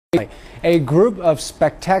A group of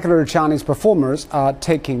spectacular Chinese performers are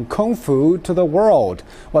taking Kungfu to the world.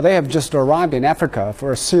 Well, they have just arrived in Africa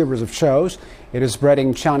for a series of shows. It is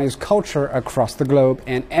spreading Chinese culture across the globe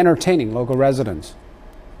and entertaining local residents.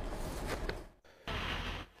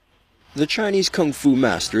 The Chinese Kung Fu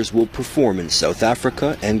masters will perform in South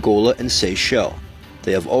Africa, Angola and Seychelles.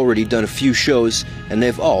 They have already done a few shows and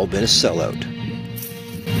they've all been a sellout.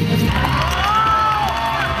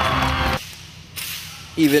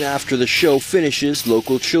 Even after the show finishes,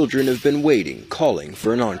 local children have been waiting, calling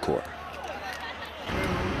for an encore.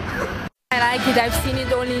 I like it. I've seen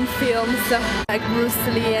it only in films, like Bruce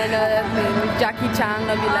Lee and Jackie Chan.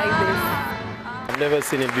 I like this. I've never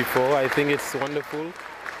seen it before. I think it's wonderful.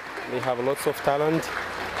 They have lots of talent,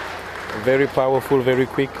 very powerful, very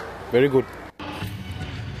quick, very good.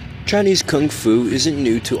 Chinese Kung Fu isn't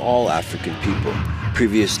new to all African people.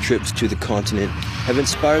 Previous trips to the continent have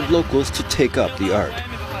inspired locals to take up the art.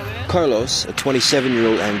 Carlos, a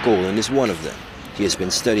 27-year-old Angolan, is one of them. He has been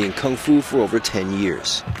studying Kung Fu for over 10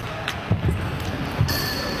 years.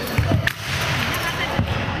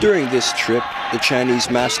 During this trip, the Chinese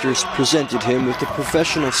masters presented him with the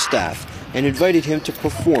professional staff and invited him to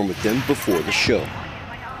perform with them before the show.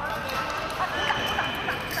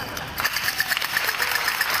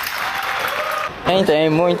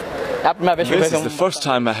 This is the first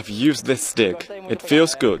time I have used this stick. It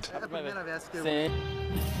feels good.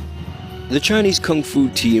 The Chinese Kung Fu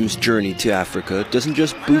team's journey to Africa doesn't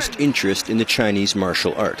just boost interest in the Chinese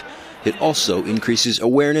martial art. It also increases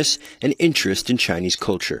awareness and interest in Chinese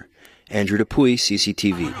culture. Andrew Dupuy,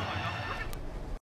 CCTV.